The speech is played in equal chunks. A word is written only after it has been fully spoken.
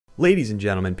Ladies and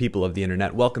gentlemen, people of the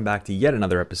internet, welcome back to yet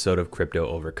another episode of Crypto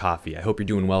Over Coffee. I hope you're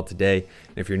doing well today.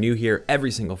 And if you're new here, every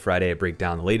single Friday I break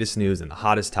down the latest news and the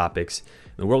hottest topics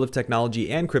in the world of technology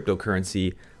and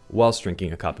cryptocurrency whilst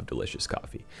drinking a cup of delicious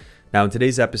coffee. Now, in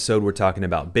today's episode, we're talking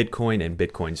about Bitcoin and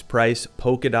Bitcoin's price,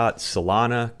 Polkadot,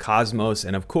 Solana, Cosmos,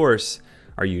 and of course,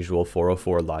 our usual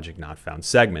 404 Logic Not Found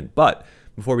segment. But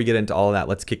before we get into all of that,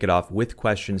 let's kick it off with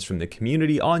questions from the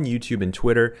community on YouTube and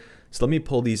Twitter. So let me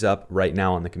pull these up right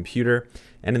now on the computer.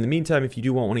 And in the meantime, if you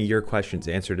do want one of your questions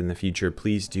answered in the future,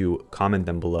 please do comment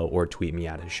them below or tweet me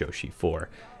at Shoshi4.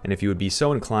 And if you would be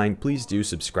so inclined, please do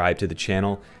subscribe to the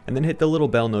channel and then hit the little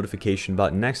bell notification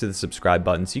button next to the subscribe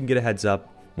button so you can get a heads up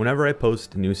whenever I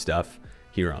post new stuff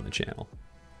here on the channel.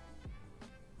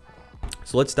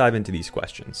 So let's dive into these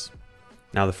questions.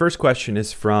 Now, the first question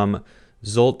is from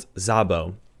Zolt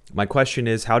Zabo. My question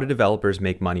is, how do developers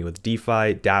make money with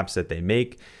DeFi, dApps that they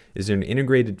make? Is there an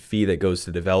integrated fee that goes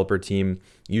to the developer team?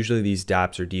 Usually these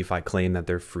dApps or DeFi claim that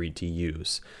they're free to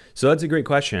use. So that's a great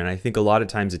question, and I think a lot of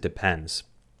times it depends.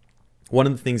 One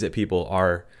of the things that people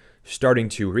are starting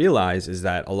to realize is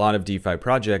that a lot of DeFi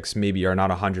projects maybe are not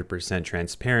 100%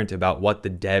 transparent about what the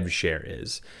dev share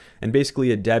is. And basically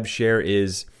a dev share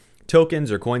is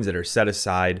tokens or coins that are set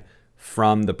aside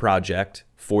from the project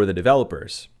for the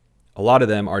developers. A lot of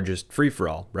them are just free for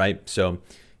all, right? So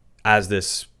as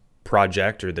this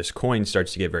project or this coin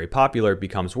starts to get very popular, it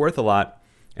becomes worth a lot.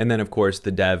 And then of course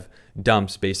the dev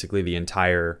dumps basically the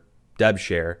entire dev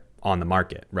share on the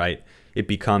market, right? It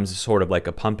becomes sort of like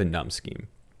a pump and dump scheme.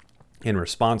 In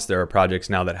response, there are projects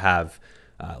now that have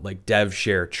like dev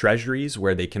share treasuries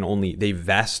where they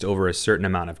vest over a certain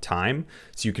amount of time.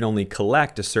 So you can only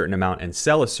collect a certain amount and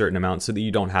sell a certain amount so that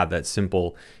you don't have that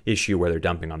simple issue where they're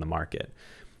dumping on the market.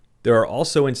 There are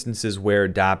also instances where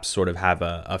dApps sort of have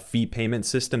a fee payment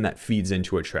system that feeds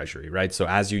into a treasury, right? So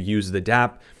as you use the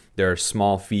dApp, there are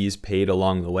small fees paid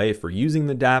along the way for using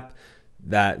the dApp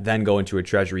that then go into a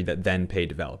treasury that then pay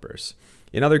developers.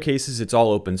 In other cases, it's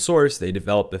all open source. They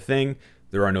develop the thing.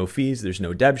 There are no fees. There's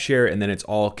no dev share. And then it's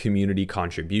all community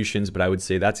contributions. But I would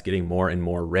say that's getting more and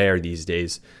more rare these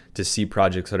days to see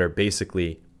projects that are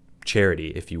basically charity,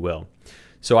 if you will.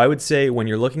 So I would say when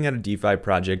you're looking at a DeFi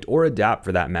project or a dApp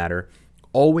for that matter,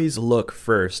 always look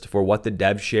first for what the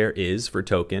dev share is for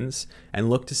tokens and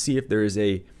look to see if there is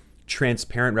a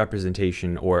transparent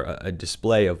representation or a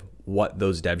display of what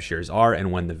those dev shares are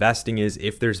and when the vesting is,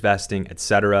 if there's vesting,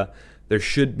 etc. There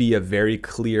should be a very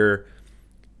clear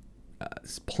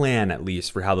plan, at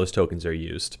least, for how those tokens are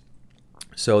used.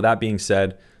 So that being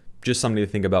said, just something to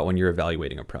think about when you're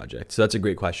evaluating a project. So that's a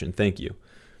great question. Thank you.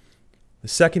 The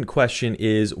second question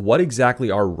is, what exactly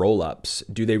are rollups?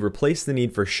 Do they replace the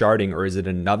need for sharding, or is it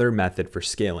another method for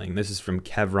scaling? This is from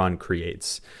Kevron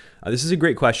Creates. This is a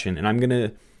great question, and I'm going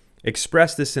to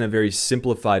express this in a very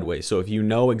simplified way. So if you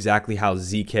know exactly how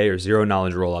ZK or zero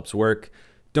knowledge rollups work,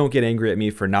 don't get angry at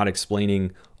me for not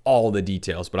explaining all the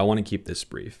details, but I want to keep this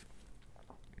brief.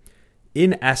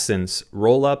 In essence,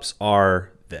 rollups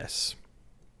are this.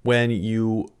 When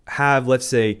you have, let's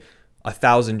say,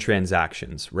 1,000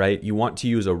 transactions, right? You want to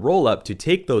use a rollup to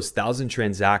take those 1,000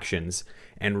 transactions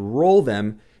and roll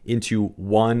them into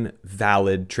one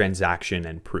valid transaction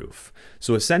and proof.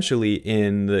 So essentially,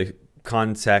 in the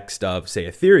context of, say,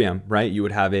 Ethereum, right, you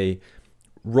would have a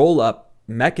rollup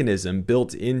mechanism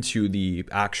built into the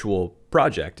actual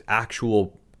project,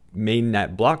 actual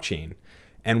mainnet blockchain.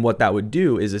 And what that would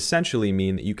do is essentially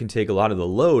mean that you can take a lot of the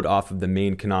load off of the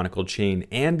main canonical chain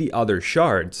and the other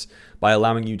shards by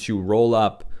allowing you to roll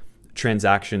up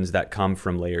transactions that come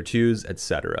from layer 2s,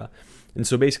 etc. And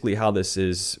so basically how this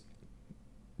is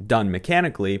done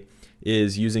mechanically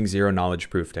is using zero knowledge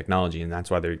proof technology, and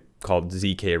that's why they're called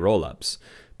ZK rollups.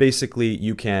 Basically,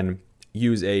 you can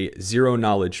use a zero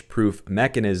knowledge proof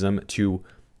mechanism to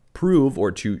prove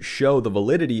or to show the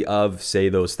validity of, say,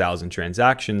 those 1,000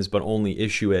 transactions, but only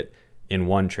issue it in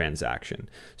one transaction.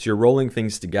 So you're rolling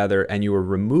things together and you are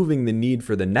removing the need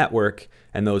for the network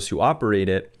and those who operate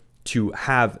it to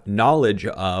have knowledge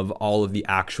of all of the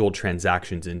actual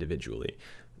transactions individually.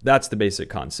 That's the basic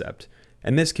concept.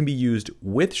 And this can be used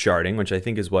with sharding, which I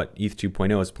think is what ETH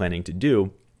 2.0 is planning to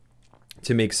do,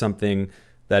 to make something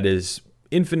that is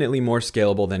infinitely more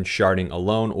scalable than sharding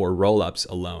alone or rollups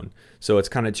alone. So it's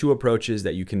kind of two approaches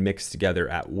that you can mix together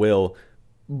at will,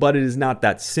 but it is not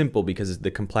that simple because the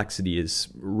complexity is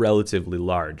relatively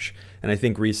large. And I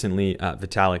think recently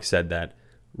Vitalik said that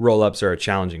rollups are a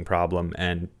challenging problem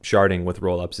and sharding with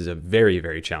rollups is a very,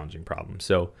 very challenging problem.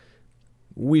 So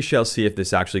we shall see if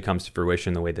this actually comes to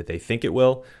fruition the way that they think it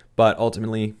will, but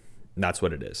ultimately that's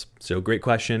what it is. So great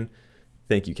question.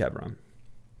 Thank you, Kevron.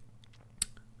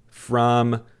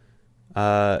 From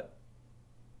Uh,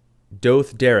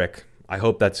 Doth Derek, I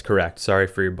hope that's correct. Sorry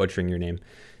for butchering your name.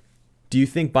 Do you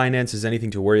think Binance has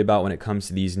anything to worry about when it comes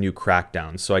to these new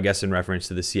crackdowns? So I guess in reference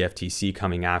to the CFTC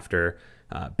coming after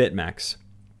BitMEX.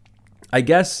 I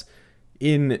guess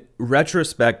in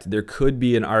retrospect, there could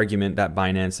be an argument that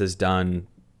Binance has done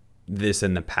this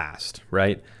in the past,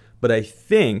 right? But I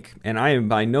think, and I am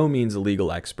by no means a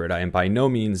legal expert, I am by no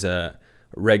means a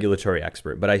regulatory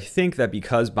expert, but I think that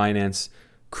because Binance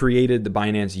created the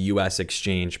Binance US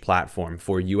exchange platform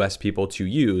for US people to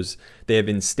use, they have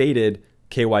instated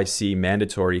KYC,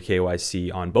 mandatory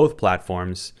KYC on both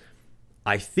platforms.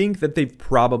 I think that they've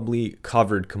probably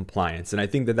covered compliance. And I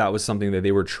think that that was something that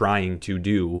they were trying to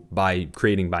do by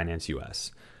creating Binance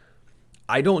US.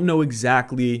 I don't know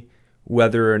exactly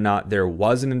whether or not there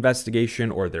was an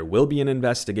investigation or there will be an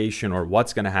investigation or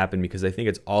what's going to happen, because I think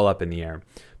it's all up in the air.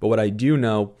 But what I do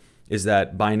know is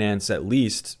that Binance, at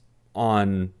least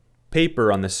on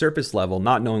paper, on the surface level,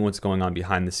 not knowing what's going on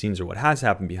behind the scenes or what has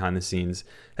happened behind the scenes,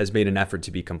 has made an effort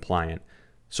to be compliant.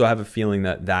 So I have a feeling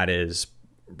that that is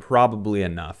probably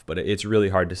enough, but it's really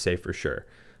hard to say for sure.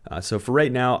 So for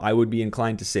right now, I would be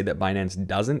inclined to say that Binance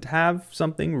doesn't have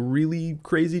something really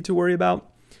crazy to worry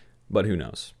about, but who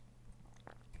knows?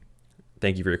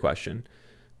 Thank you for your question.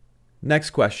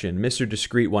 Next question, Mr.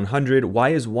 Discreet 100. Why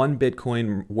is one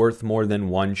Bitcoin worth more than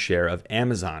one share of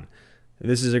Amazon?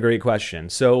 This is a great question.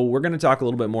 So we're going to talk a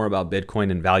little bit more about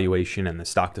Bitcoin and valuation and the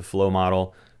stock to flow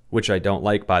model, which I don't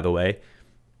like, by the way,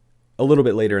 a little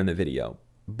bit later in the video.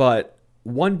 But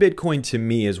one Bitcoin to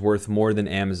me is worth more than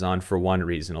Amazon for one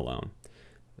reason alone.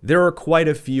 There are quite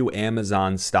a few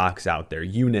Amazon stocks out there,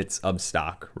 units of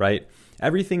stock, right?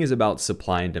 Everything is about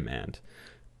supply and demand.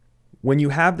 When you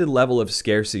have the level of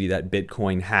scarcity that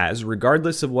Bitcoin has,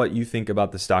 regardless of what you think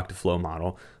about the stock to flow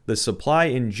model, the supply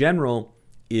in general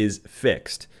is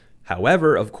fixed.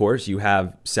 However, of course, you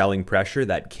have selling pressure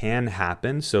that can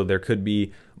happen. So there could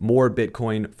be more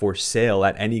Bitcoin for sale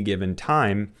at any given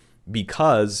time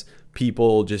because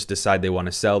people just decide they want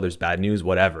to sell, there's bad news,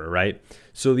 whatever, right?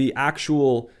 So the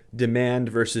actual demand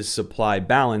versus supply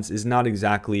balance is not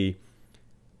exactly,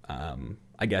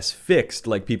 I guess, fixed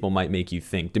like people might make you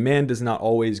think. Demand does not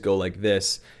always go like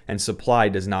this, and supply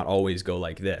does not always go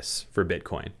like this for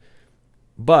Bitcoin.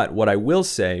 But what I will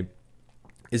say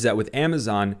is that with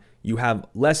Amazon, you have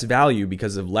less value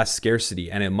because of less scarcity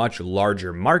and a much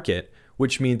larger market,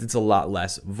 which means it's a lot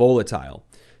less volatile.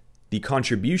 The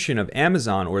contribution of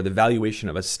Amazon, or the valuation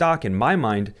of a stock, in my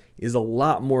mind, is a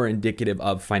lot more indicative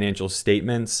of financial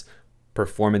statements,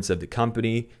 performance of the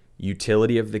company,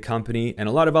 utility of the company, and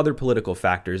a lot of other political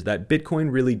factors that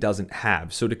Bitcoin really doesn't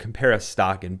have. So to compare a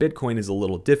stock and Bitcoin is a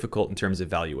little difficult in terms of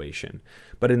valuation.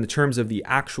 But in the terms of the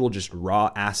actual just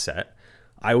raw asset,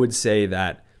 I would say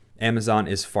that Amazon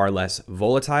is far less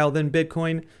volatile than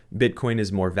Bitcoin. Bitcoin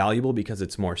is more valuable because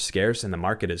it's more scarce and the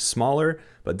market is smaller,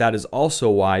 but that is also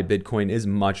why Bitcoin is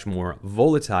much more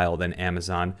volatile than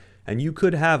Amazon, and you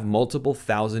could have multiple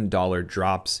 $1,000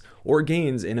 drops or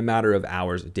gains in a matter of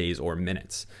hours, days, or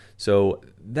minutes. So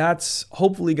that's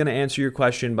hopefully going to answer your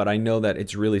question, but I know that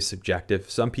it's really subjective.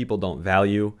 Some people don't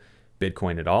value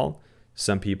Bitcoin at all.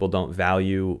 Some people don't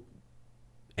value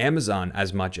Amazon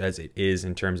as much as it is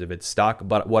in terms of its stock.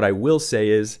 But what I will say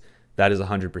is that is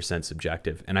 100%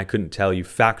 subjective. And I couldn't tell you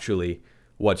factually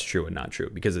what's true and not true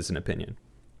because it's an opinion.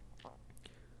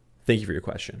 Thank you for your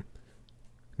question.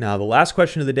 Now, the last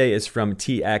question of the day is from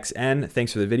TXN.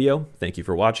 Thanks for the video. Thank you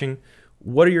for watching.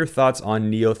 What are your thoughts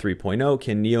on NEO 3.0?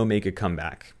 Can NEO make a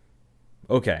comeback?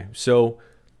 Okay, so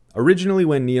originally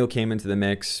when NEO came into the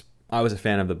mix, I was a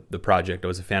fan of the project. I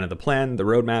was a fan of the plan, the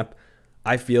roadmap.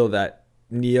 I feel that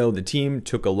NEO, the team,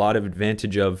 took a lot of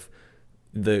advantage of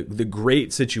the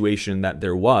great situation that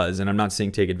there was, and I'm not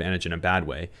saying take advantage in a bad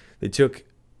way. They took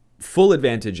full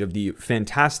advantage of the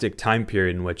fantastic time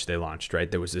period in which they launched,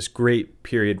 right? There was this great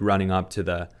period running up to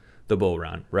the bull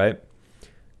run, right?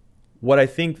 What I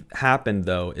think happened,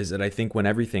 though, is that I think when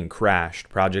everything crashed,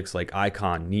 projects like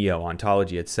Icon, NEO,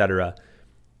 Ontology, etc.,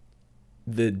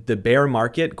 the bear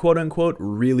market, quote unquote,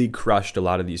 really crushed a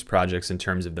lot of these projects in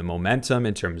terms of the momentum,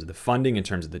 in terms of the funding, in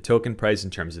terms of the token price,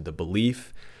 in terms of the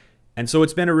belief. And so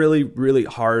it's been a really, really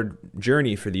hard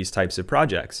journey for these types of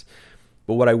projects.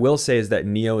 But what I will say is that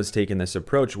NEO has taken this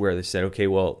approach where they said, okay,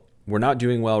 well, we're not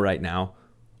doing well right now.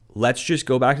 Let's just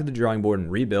go back to the drawing board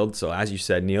and rebuild. So as you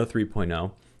said, NEO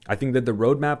 3.0, I think that the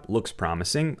roadmap looks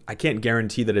promising. I can't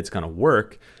guarantee that it's going to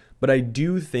work, but I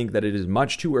do think that it is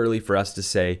much too early for us to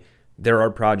say there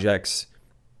are projects,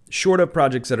 short of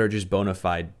projects that are just bona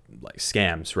fide like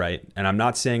scams, right? And I'm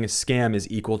not saying a scam is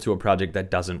equal to a project that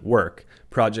doesn't work.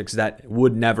 Projects that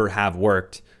would never have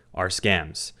worked are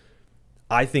scams.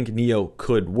 I think NEO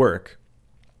could work.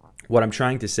 What I'm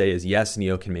trying to say is, yes,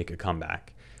 NEO can make a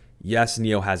comeback. Yes,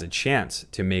 NEO has a chance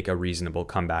to make a reasonable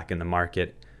comeback in the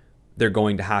market. They're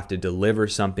going to have to deliver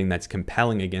something that's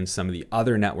compelling against some of the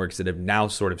other networks that have now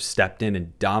sort of stepped in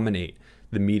and dominate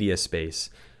the media space.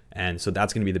 And so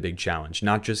that's going to be the big challenge.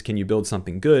 Not just can you build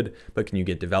something good, but can you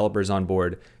get developers on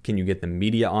board? Can you get the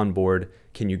media on board?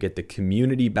 Can you get the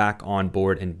community back on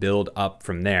board and build up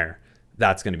from there?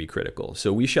 That's going to be critical.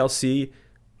 So we shall see.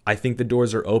 I think the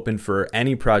doors are open for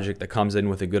any project that comes in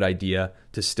with a good idea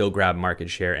to still grab market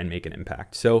share and make an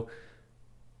impact. So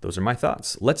those are my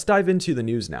thoughts. Let's dive into the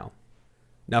news now.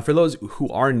 Now, for those who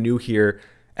are new here,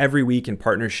 every week in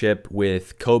partnership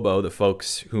with Kobo, the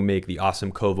folks who make the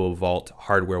awesome Kobo Vault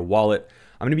hardware wallet,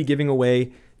 I'm going to be giving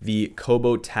away the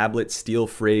Kobo Tablet Steel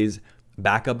Phrase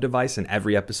backup device in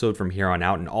every episode from here on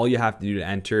out. And all you have to do to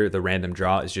enter the random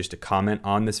draw is just to comment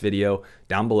on this video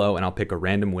down below, and I'll pick a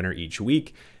random winner each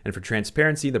week. And for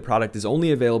transparency, the product is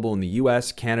only available in the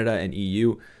US, Canada, and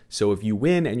EU. So if you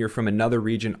win and you're from another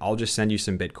region, I'll just send you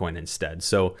some Bitcoin instead.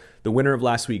 So the winner of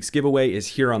last week's giveaway is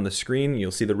here on the screen.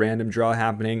 You'll see the random draw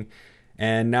happening.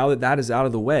 And now that that is out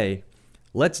of the way,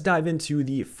 let's dive into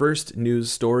the first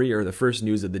news story, or the first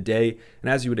news of the day.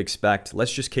 And as you would expect,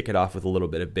 let's just kick it off with a little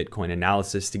bit of Bitcoin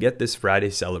analysis to get this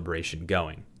Friday celebration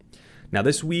going. Now,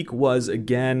 this week was,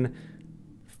 again,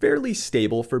 fairly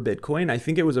stable for Bitcoin. I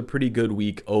think it was a pretty good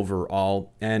week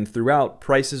overall. And throughout,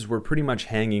 prices were pretty much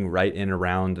hanging right in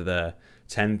around the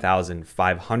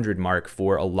 10,500 mark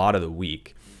for a lot of the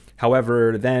week.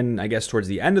 However, then I guess towards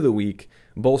the end of the week,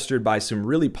 bolstered by some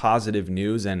really positive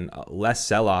news and less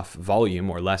sell-off volume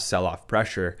or less sell-off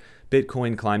pressure,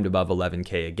 Bitcoin climbed above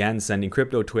 11K again, sending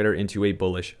crypto Twitter into a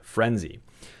bullish frenzy.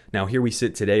 Now, here we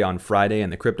sit today on Friday,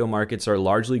 and the crypto markets are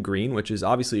largely green, which is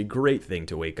obviously a great thing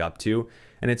to wake up to,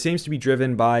 and it seems to be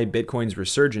driven by Bitcoin's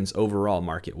resurgence overall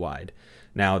market-wide.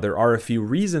 Now, there are a few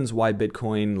reasons why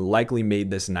Bitcoin likely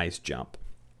made this nice jump.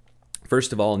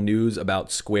 First of all, news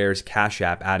about Square's Cash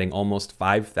App adding almost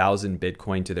 5,000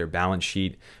 Bitcoin to their balance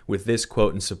sheet. With this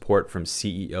quote and support from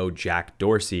CEO Jack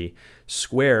Dorsey,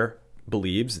 Square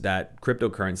believes that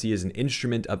cryptocurrency is an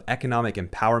instrument of economic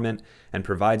empowerment and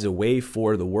provides a way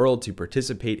for the world to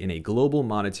participate in a global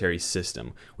monetary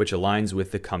system, which aligns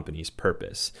with the company's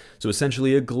purpose. So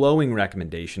essentially a glowing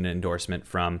recommendation and endorsement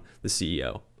from the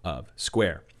CEO of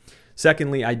Square.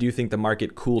 Secondly, I do think the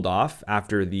market cooled off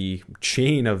after the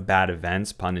chain of bad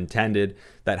events, pun intended,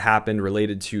 that happened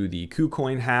related to the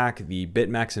KuCoin hack, the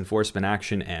BitMEX enforcement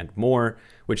action, and more,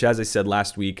 which, as I said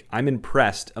last week, I'm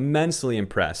impressed, immensely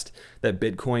impressed, that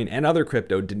Bitcoin and other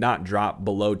crypto did not drop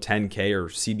below 10K or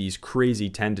see these crazy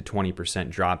 10 to 20%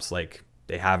 drops like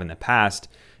they have in the past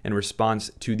in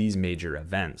response to these major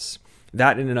events.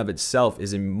 That in and of itself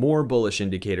is a more bullish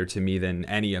indicator to me than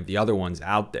any of the other ones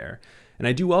out there. And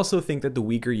I do also think that the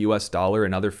weaker US dollar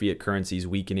and other fiat currencies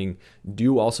weakening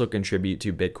do also contribute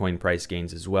to Bitcoin price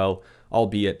gains as well,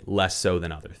 albeit less so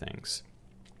than other things.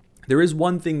 There is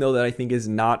one thing, though, that I think is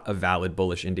not a valid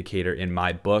bullish indicator in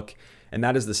my book, and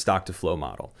that is the stock to flow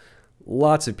model.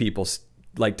 Lots of people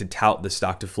like to tout the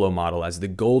stock to flow model as the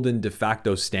golden de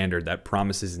facto standard that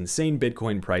promises insane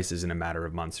Bitcoin prices in a matter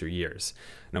of months or years.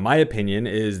 Now, my opinion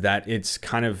is that it's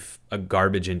kind of a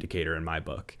garbage indicator in my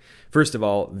book. First of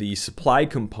all, the supply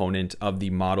component of the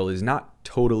model is not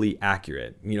totally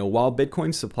accurate. While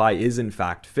Bitcoin's supply is in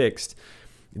fact fixed,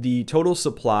 the total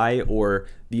supply or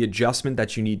the adjustment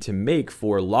that you need to make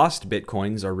for lost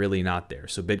Bitcoins are really not there.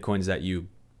 So Bitcoins that you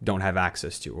don't have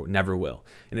access to or never will.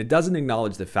 And it doesn't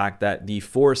acknowledge the fact that the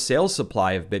for sale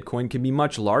supply of Bitcoin can be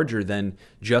much larger than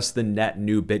just the net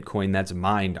new Bitcoin that's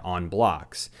mined on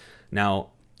blocks.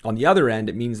 Now, on the other end,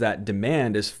 it means that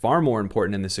demand is far more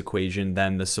important in this equation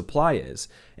than the supply is.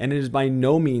 And it is by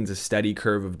no means a steady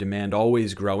curve of demand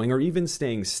always growing or even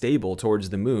staying stable towards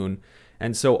the moon.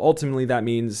 And so ultimately that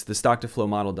means the stock to flow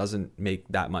model doesn't make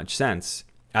that much sense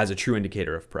as a true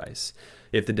indicator of price.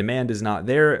 If the demand is not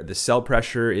there, the sell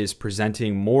pressure is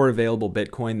presenting more available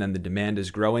Bitcoin than the demand is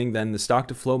growing, then the stock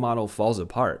to flow model falls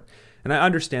apart. And I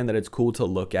understand that it's cool to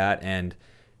look at, and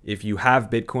if you have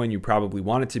Bitcoin, you probably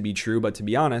want it to be true, but to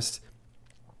be honest,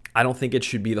 I don't think it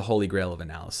should be the holy grail of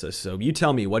analysis. So you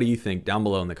tell me, what do you think down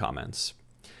below in the comments?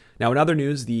 Now, in other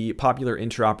news, the popular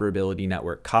interoperability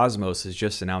network Cosmos has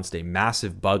just announced a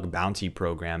massive bug bounty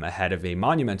program ahead of a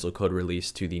monumental code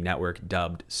release to the network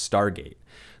dubbed Stargate.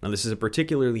 Now, this is a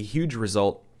particularly huge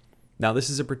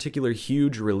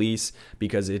release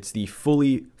because it's the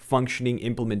fully functioning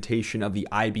implementation of the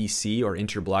IBC, or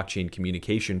Inter-Blockchain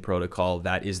Communication Protocol,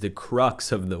 that is the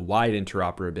crux of the wide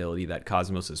interoperability that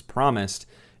Cosmos has promised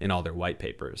in all their white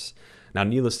papers. Now,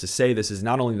 needless to say, this is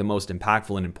not only the most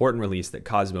impactful and important release that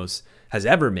Cosmos has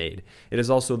ever made, it is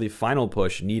also the final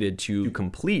push needed to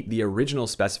complete the original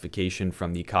specification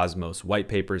from the Cosmos white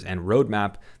papers and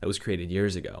roadmap that was created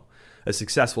years ago. A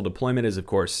successful deployment is, of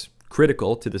course,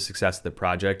 critical to the success of the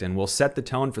project and will set the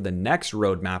tone for the next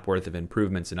roadmap worth of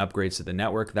improvements and upgrades to the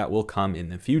network that will come in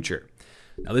the future.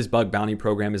 Now, this bug bounty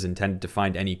program is intended to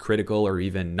find any critical or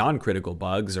even non-critical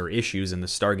bugs or issues in the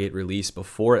Stargate release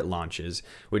before it launches,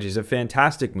 which is a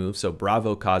fantastic move, so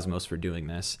bravo Cosmos for doing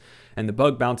this. And the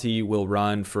bug bounty will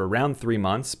run for around 3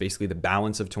 months, basically the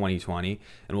balance of 2020,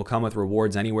 and will come with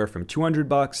rewards anywhere from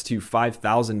 $200 to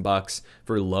 $5,000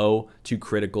 for low to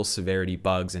critical severity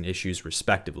bugs and issues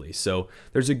respectively. So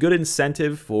there's a good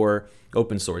incentive for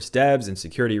open source devs and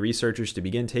security researchers to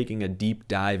begin taking a deep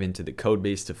dive into the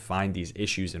codebase to find these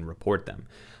issues and report them.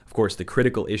 Of course, the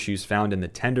critical issues found in the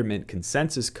Tendermint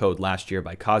consensus code last year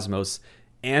by Cosmos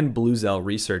and Bluzelle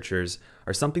researchers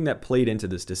are something that played into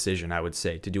this decision, I would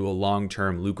say, to do a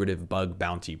long-term lucrative bug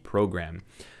bounty program.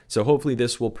 So hopefully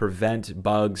this will prevent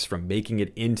bugs from making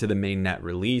it into the mainnet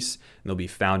release, and they'll be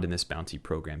found in this bounty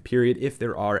program period if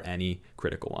there are any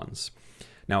critical ones.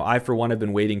 Now, I, for one, have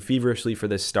been waiting feverishly for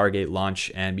this Stargate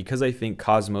launch, and because I think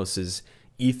Cosmos's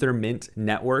Ethermint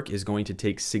network is going to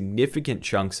take significant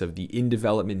chunks of the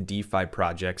in-development DeFi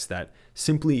projects that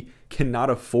simply cannot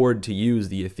afford to use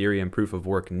the Ethereum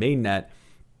proof-of-work mainnet,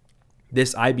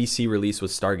 this IBC release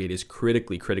with Stargate is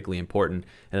critically important,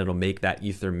 and it'll make that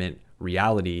Ethermint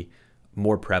reality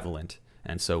more prevalent.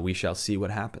 And so we shall see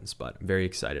what happens, but I'm very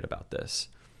excited about this.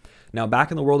 Now,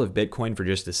 back in the world of Bitcoin for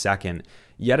just a second,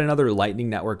 yet another Lightning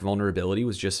Network vulnerability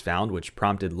was just found, which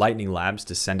prompted Lightning Labs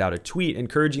to send out a tweet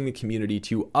encouraging the community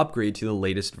to upgrade to the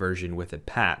latest version with a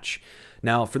patch.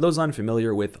 Now, for those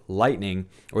unfamiliar with Lightning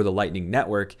or the Lightning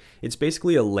Network, it's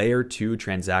basically a layer 2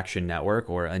 transaction network,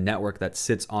 or a network that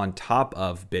sits on top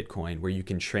of Bitcoin, where you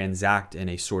can transact in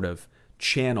a sort of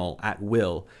channel at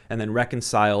will and then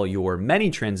reconcile your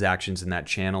many transactions in that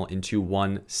channel into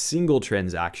one single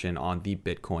transaction on the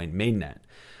Bitcoin mainnet.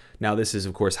 Now, this is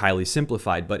of course highly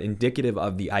simplified, but indicative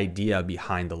of the idea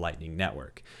behind the Lightning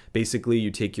Network. Basically, you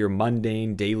take your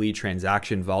mundane daily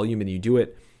transaction volume and you do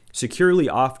it securely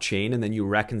off-chain, and then you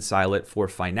reconcile it for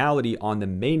finality on the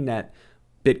mainnet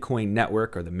Bitcoin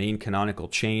network, or the main canonical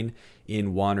chain,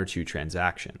 in 1 or 2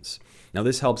 transactions. Now,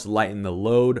 this helps lighten the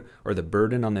load or the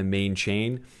burden on the main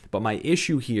chain, but my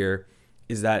issue here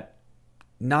is that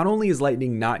not only is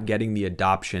Lightning not getting the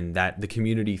adoption that the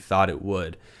community thought it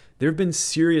would, there have been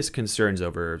serious concerns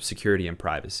over security and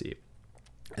privacy.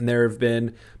 And there have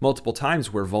been multiple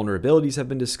times where vulnerabilities have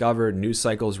been discovered, news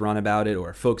cycles run about it,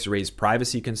 or folks raise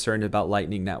privacy concerns about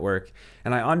Lightning Network.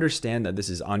 And I understand that this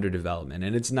is under development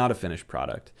and it's not a finished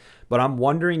product. But I'm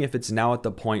wondering if it's now at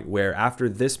the point where, after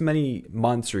this many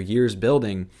months or years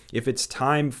building, if it's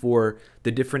time for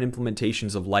the different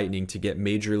implementations of Lightning to get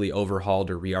majorly overhauled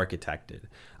or re-architected.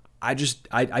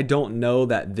 I don't know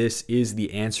that this is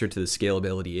the answer to the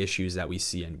scalability issues that we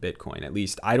see in Bitcoin. At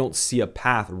least I don't see a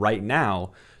path right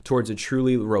now towards a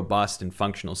truly robust and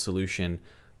functional solution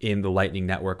in the Lightning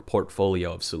Network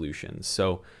portfolio of solutions.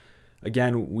 So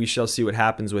again, we shall see what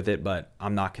happens with it, but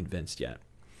I'm not convinced yet.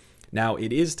 Now,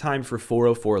 it is time for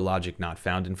 404 Logic Not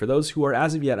Found, and for those who are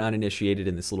as of yet uninitiated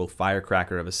in this little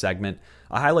firecracker of a segment,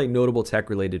 I highlight notable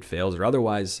tech-related fails or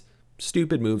otherwise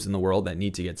stupid moves in the world that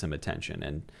need to get some attention.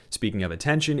 And speaking of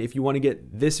attention, if you want to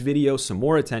get this video some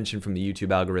more attention from the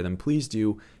YouTube algorithm, please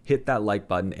do hit that like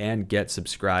button and get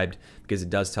subscribed, because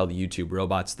it does tell the YouTube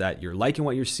robots that you're liking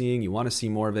what you're seeing, you want to see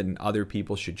more of it, and other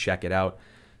people should check it out.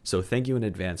 So thank you in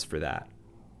advance for that.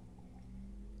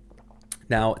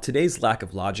 Now, today's lack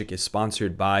of logic is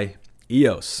sponsored by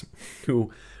EOS,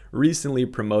 who recently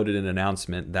promoted an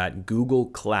announcement that Google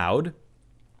Cloud,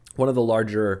 one of the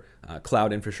larger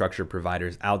cloud infrastructure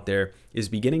providers out there, is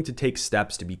beginning to take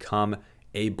steps to become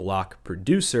a block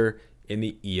producer in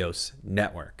the EOS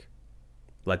network.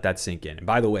 Let that sink in. And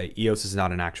by the way, EOS is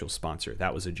not an actual sponsor.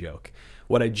 That was a joke.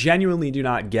 What I genuinely do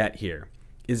not get here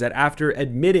is that after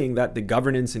admitting that the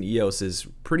governance in EOS is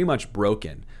pretty much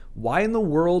broken, why in the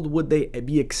world would they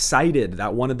be excited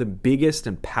that one of the biggest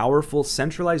and powerful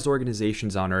centralized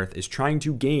organizations on Earth is trying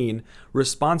to gain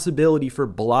responsibility for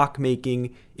block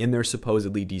making in their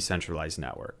supposedly decentralized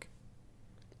network?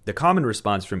 The common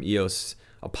response from EOS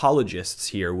apologists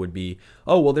here would be,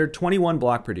 oh, well, there are 21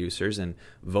 block producers and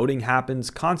voting happens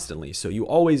constantly, so you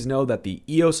always know that the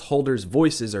EOS holders'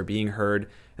 voices are being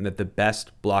heard and that the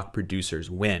best block producers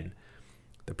win.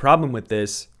 The problem with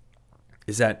this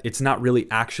is that it's not really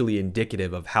actually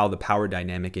indicative of how the power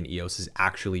dynamic in EOS has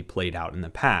actually played out in the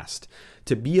past.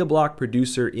 To be a block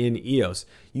producer in EOS,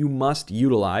 you must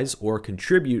utilize or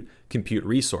contribute compute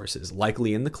resources,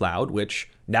 likely in the cloud, which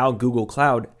now Google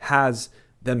Cloud has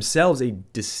themselves a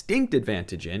distinct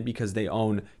advantage in because they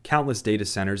own countless data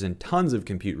centers and tons of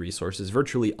compute resources,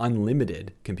 virtually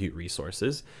unlimited compute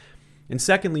resources. And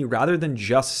secondly, rather than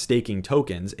just staking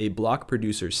tokens, a block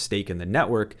producer's stake in the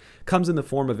network comes in the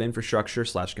form of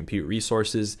infrastructure/compute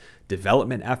resources,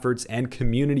 development efforts, and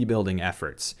community building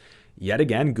efforts. Yet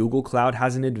again, Google Cloud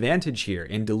has an advantage here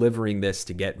in delivering this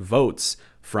to get votes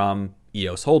from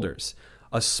EOS holders.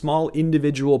 A small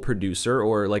individual producer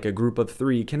or like a group of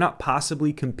 3 cannot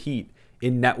possibly compete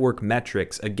in network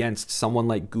metrics against someone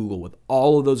like Google with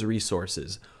all of those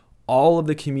resources, all of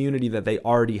the community that they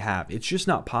already have. It's just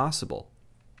not possible.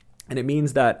 And it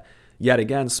means that, yet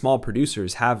again, small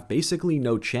producers have basically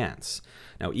no chance.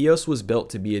 Now, EOS was built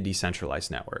to be a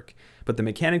decentralized network, but the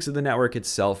mechanics of the network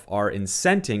itself are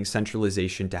incenting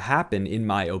centralization to happen, in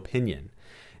my opinion.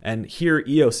 And here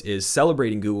EOS is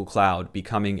celebrating Google Cloud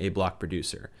becoming a block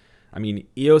producer. I mean,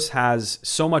 EOS has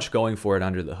so much going for it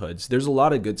under the hoods. There's a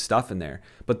lot of good stuff in there,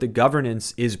 but the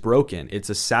governance is broken.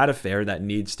 It's a sad affair that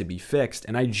needs to be fixed,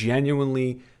 and I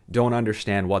genuinely don't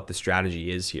understand what the strategy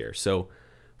is here. So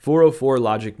 404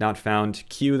 logic not found.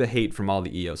 Cue the hate from all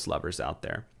the EOS lovers out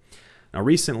there. Now,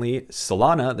 recently,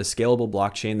 Solana, the scalable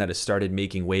blockchain that has started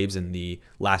making waves in the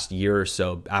last year or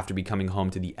so after becoming home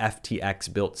to the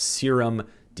FTX-built Serum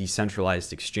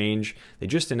decentralized exchange, they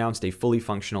just announced a fully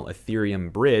functional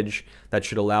Ethereum bridge that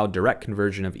should allow direct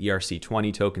conversion of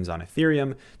ERC20 tokens on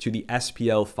Ethereum to the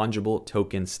SPL fungible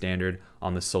token standard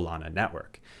on the Solana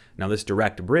network. Now, this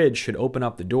direct bridge should open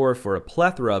up the door for a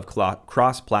plethora of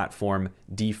cross-platform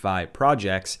DeFi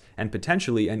projects and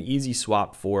potentially an easy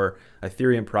swap for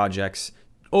Ethereum projects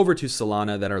over to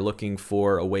Solana that are looking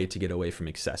for a way to get away from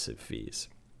excessive fees.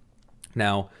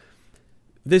 Now,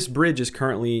 this bridge is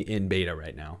currently in beta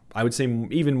right now. I would say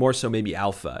even more so maybe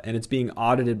alpha, and it's being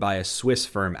audited by a Swiss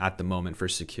firm at the moment for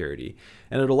security.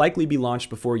 And it'll likely be launched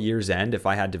before year's end if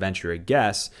I had to venture a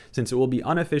guess, since it will be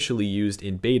unofficially used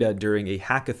in beta during a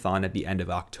hackathon at the end of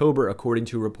October, according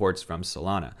to reports from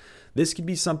Solana. This could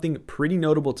be something pretty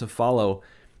notable to follow,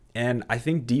 and I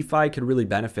think DeFi could really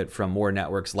benefit from more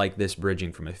networks like this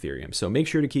bridging from Ethereum. So make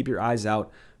sure to keep your eyes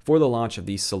out for the launch of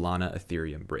the Solana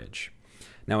Ethereum bridge.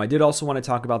 Now, I did also want to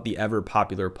talk about the ever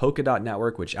popular Polkadot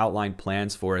network, which outlined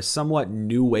plans for a somewhat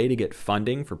new way to get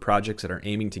funding for projects that are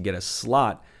aiming to get a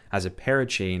slot as a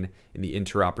parachain in the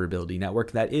interoperability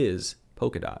network that is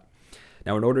Polkadot.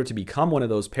 Now, in order to become one of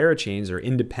those parachains or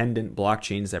independent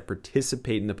blockchains that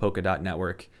participate in the Polkadot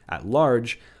network at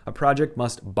large, a project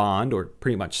must bond or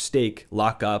pretty much stake,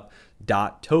 lock up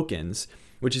DOT tokens,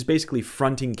 which is basically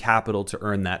fronting capital to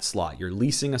earn that slot. You're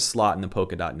leasing a slot in the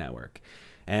Polkadot network.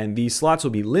 And these slots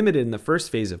will be limited in the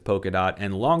first phase of Polkadot,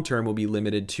 and long-term will be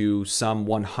limited to some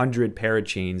 100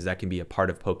 parachains that can be a part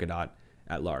of Polkadot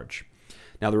at large.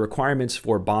 Now, the requirements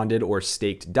for bonded or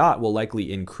staked DOT will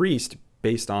likely increase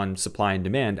based on supply and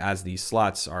demand as these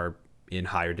slots are in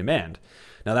higher demand.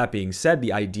 Now, that being said,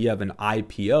 the idea of an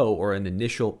IPO or an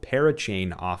initial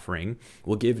parachain offering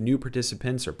will give new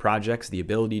participants or projects the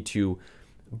ability to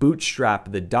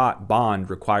bootstrap the DOT bond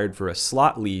required for a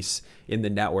slot lease in the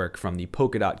network from the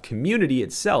Polkadot community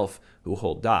itself who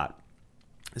hold DOT.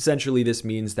 Essentially, this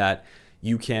means that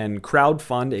you can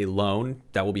crowdfund a loan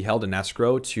that will be held in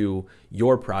escrow to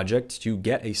your project to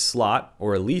get a slot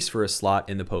or a lease for a slot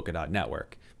in the Polkadot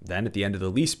network. Then at the end of the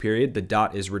lease period, the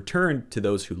DOT is returned to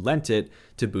those who lent it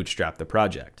to bootstrap the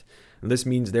project. And this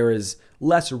means there is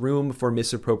less room for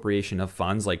misappropriation of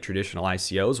funds like traditional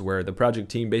ICOs, where the project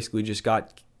team basically just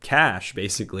got cash,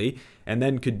 basically, and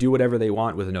then could do whatever they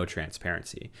want with no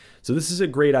transparency. So this is a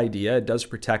great idea. It does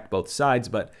protect both sides,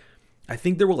 but I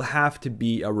think there will have to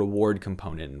be a reward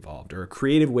component involved or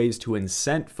creative ways to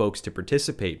incent folks to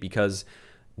participate, because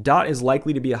DOT is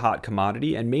likely to be a hot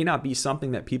commodity and may not be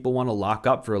something that people want to lock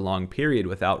up for a long period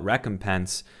without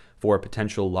recompense for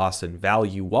potential loss in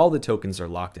value while the tokens are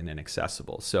locked in and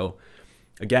inaccessible. So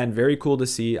again, very cool to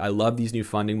see. I love these new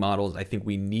funding models. I think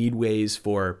we need ways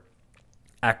for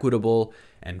equitable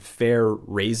and fair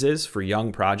raises for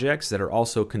young projects that are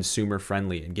also consumer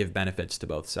friendly and give benefits to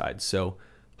both sides. So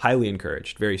highly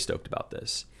encouraged, very stoked about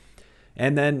this.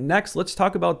 And then next, let's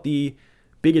talk about the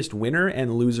biggest winner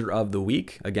and loser of the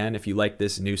week. Again, if you like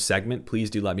this new segment,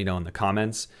 please do let me know in the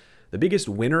comments. The biggest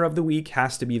winner of the week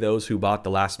has to be those who bought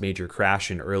the last major crash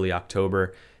in early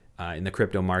October in the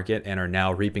crypto market and are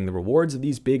now reaping the rewards of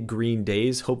these big green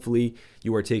days. Hopefully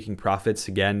you are taking profits.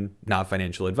 Again, not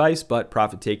financial advice, but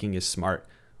profit taking is smart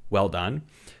Well done.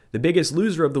 The biggest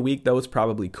loser of the week, though, is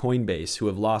probably Coinbase, who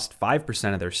have lost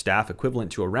 5% of their staff,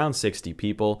 equivalent to around 60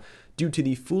 people, due to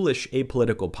the foolish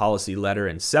apolitical policy letter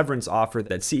and severance offer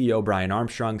that CEO Brian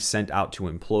Armstrong sent out to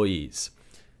employees.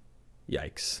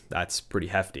 Yikes, that's pretty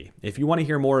hefty. If you want to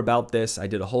hear more about this, I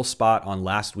did a whole spot on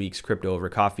last week's Crypto Over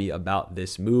Coffee about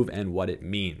this move and what it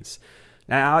means.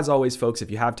 Now, as always, folks,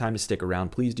 if you have time to stick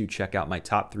around, please do check out my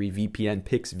top 3 VPN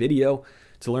picks video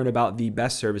to learn about the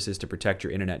best services to protect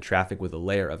your internet traffic with a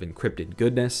layer of encrypted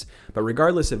goodness. But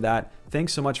regardless of that,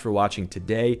 thanks so much for watching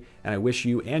today, and I wish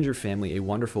you and your family a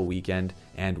wonderful weekend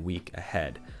and week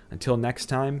ahead. Until next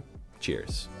time,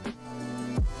 cheers.